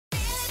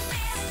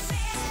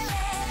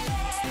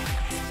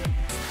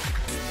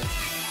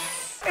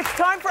It's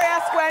time for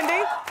Ask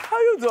Wendy. How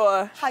you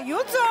doing? How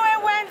you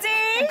doing,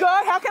 Wendy?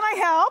 Good. How can I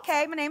help?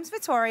 Okay, my name's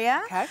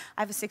Victoria. Okay.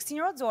 I have a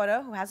 16-year-old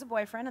daughter who has a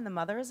boyfriend, and the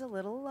mother is a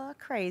little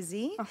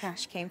crazy. Okay.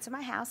 She came to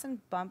my house and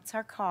bumped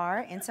her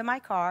car into my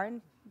car and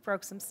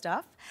broke some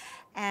stuff.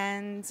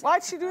 And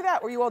why'd she do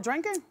that? Were you all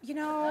drinking? You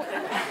know,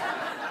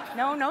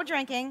 no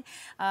drinking.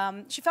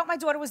 She felt my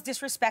daughter was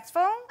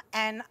disrespectful,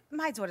 and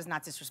my daughter's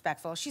not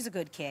disrespectful. She's a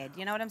good kid,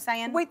 you know what I'm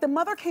saying? Wait, the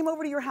mother came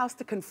over to your house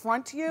to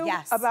confront you?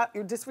 Yes. About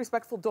your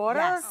disrespectful daughter?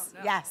 Yes, oh,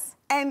 no. Yes.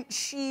 And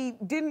she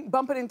didn't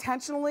bump it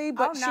intentionally,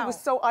 but oh, no. she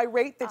was so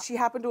irate that she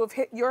happened to have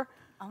hit your...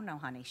 Oh, no,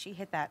 honey. She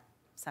hit that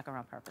sucker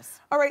on purpose.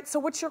 All right, so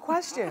what's your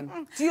question?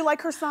 Do you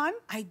like her son?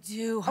 I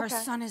do. Her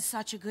son is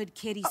such a good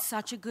kid. He's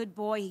such a good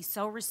boy. He's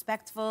so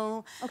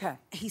respectful. Okay.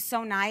 He's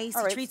so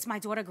nice. He treats my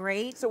daughter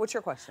great. So what's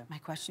your question? My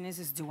question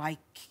is do I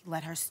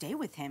let her stay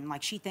with him?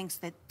 Like, she thinks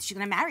that she's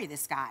gonna marry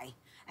this guy.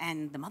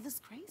 And the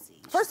mother's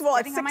crazy. First of all,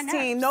 at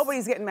 16,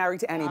 nobody's getting married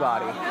to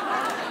anybody.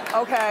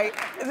 Okay.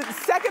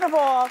 Second of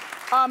all,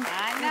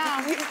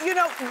 I know. You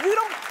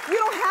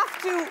don't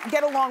have to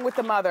get along with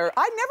the mother.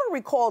 I never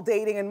recall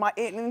dating and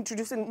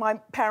introducing my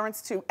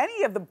parents to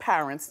any of the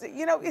parents.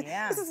 You know,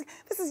 this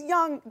is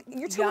young.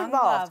 You're too involved.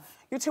 Love.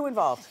 You're too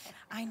involved.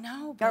 I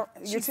know, but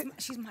she's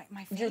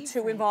my favorite. You're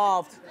too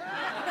involved.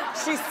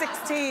 She's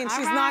 16.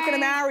 She's not going to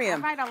marry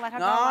him. All right, I'll let her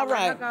go. All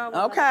right. Let her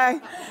go. Okay.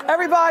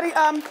 Everybody,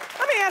 let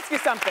me ask you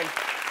something.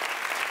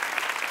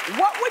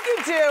 What would you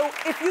do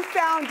if you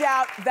found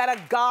out that a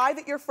guy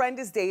that your friend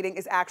is dating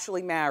is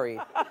actually married?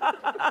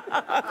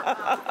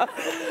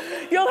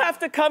 You'll have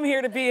to come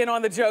here to be in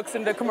on the jokes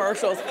and the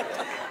commercials.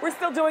 We're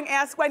still doing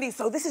Ask Wendy.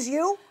 So this is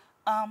you?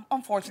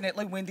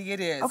 Unfortunately, Wendy, it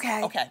is.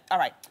 Okay. Okay, all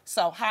right.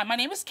 So, hi, my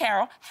name is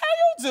Carol. How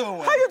you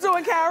doing? How you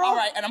doing, Carol? All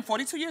right, and I'm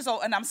 42 years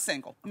old, and I'm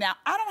single. Now,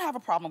 I don't have a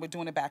problem with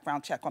doing a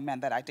background check on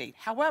men that I date.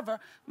 However,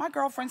 my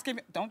girlfriends give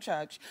me, don't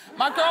judge,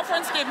 my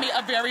girlfriends give me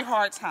a very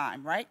hard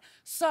time, right?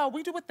 So,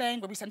 we do a thing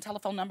where we send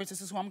telephone numbers.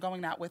 This is who I'm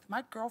going out with.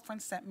 My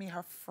girlfriend sent me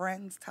her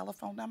friend's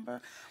telephone number.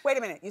 Wait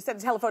a minute, you sent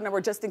a telephone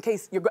number just in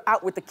case you're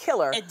out with the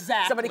killer.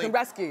 Exactly. Somebody can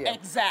rescue you.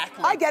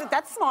 Exactly. I get it,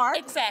 that's smart.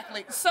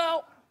 Exactly.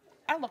 So,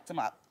 I looked him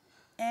up.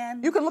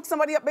 And you can look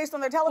somebody up based on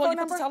their telephone number?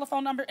 Well, you put the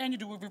telephone number and you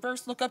do a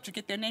reverse lookup. You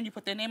get their name, you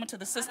put their name into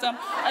the system,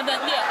 and then,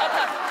 yeah,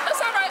 okay.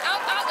 It's all right,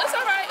 it's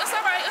all right, it's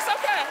all right, it's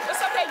okay,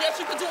 it's okay. Yes,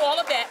 you can do all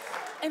of that.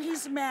 And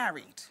he's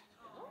married.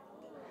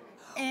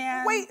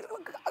 And wait,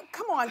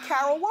 come on,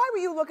 Carol, why were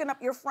you looking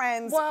up your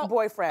friend's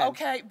boyfriend?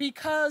 Okay,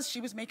 because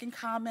she was making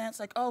comments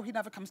like, oh, he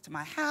never comes to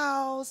my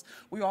house.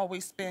 We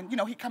always spend, you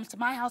know, he comes to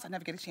my house. I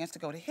never get a chance to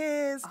go to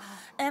his.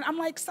 And I'm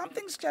like,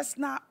 something's just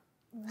not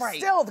right.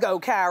 Still go,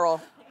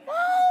 Carol.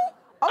 Well,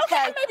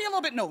 okay, maybe a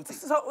little bit nosy.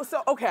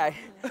 So okay.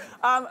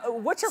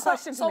 What's your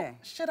question to me?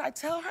 Should I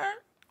tell her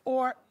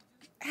or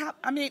no,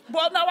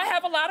 I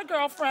have a lot of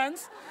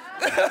girlfriends.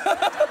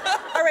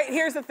 All right,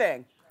 here's the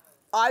thing.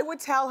 I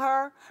would tell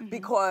her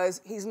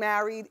because he's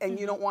married and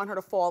you don't want her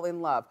to fall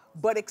in love,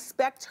 but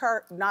expect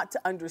her not to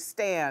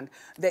understand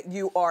that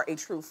you are a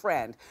true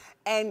friend.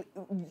 And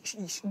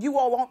you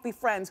all won't be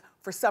friends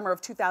for summer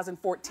of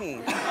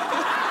 2014.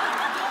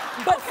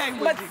 But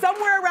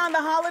somewhere around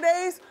the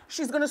holidays,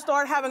 she's gonna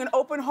start having an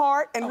open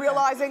heart and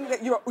realizing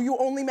that you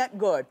only meant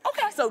good.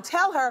 Okay. So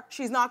tell her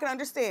she's not gonna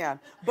understand,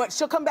 but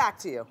she'll come back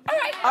to you. All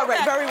right. All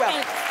right, very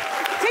well.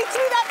 Teach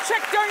me that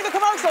trick during the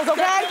commercials,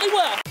 okay? Definitely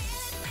will.